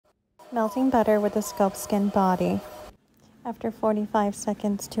Melting butter with the SculptSkin body. After 45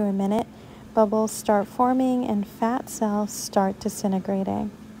 seconds to a minute, bubbles start forming and fat cells start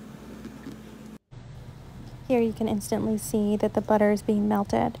disintegrating. Here you can instantly see that the butter is being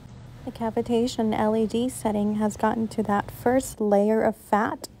melted. The cavitation LED setting has gotten to that first layer of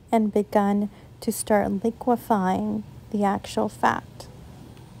fat and begun to start liquefying the actual fat.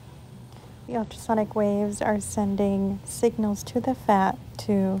 The ultrasonic waves are sending signals to the fat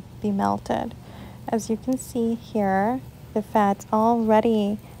to be melted. As you can see here, the fat's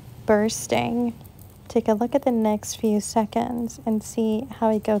already bursting. Take a look at the next few seconds and see how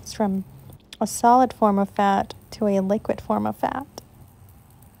it goes from a solid form of fat to a liquid form of fat.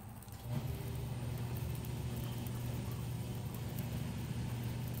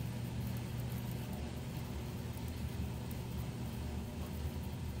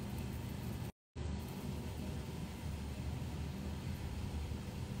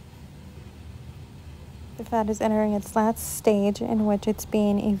 The fat is entering its last stage in which it's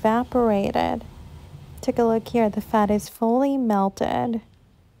being evaporated. Take a look here, the fat is fully melted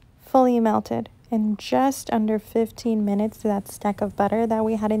in just under 15 minutes. That stack of butter that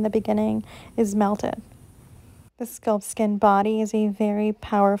we had in the beginning is melted. The SculptSkin body is a very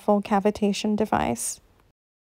powerful cavitation device.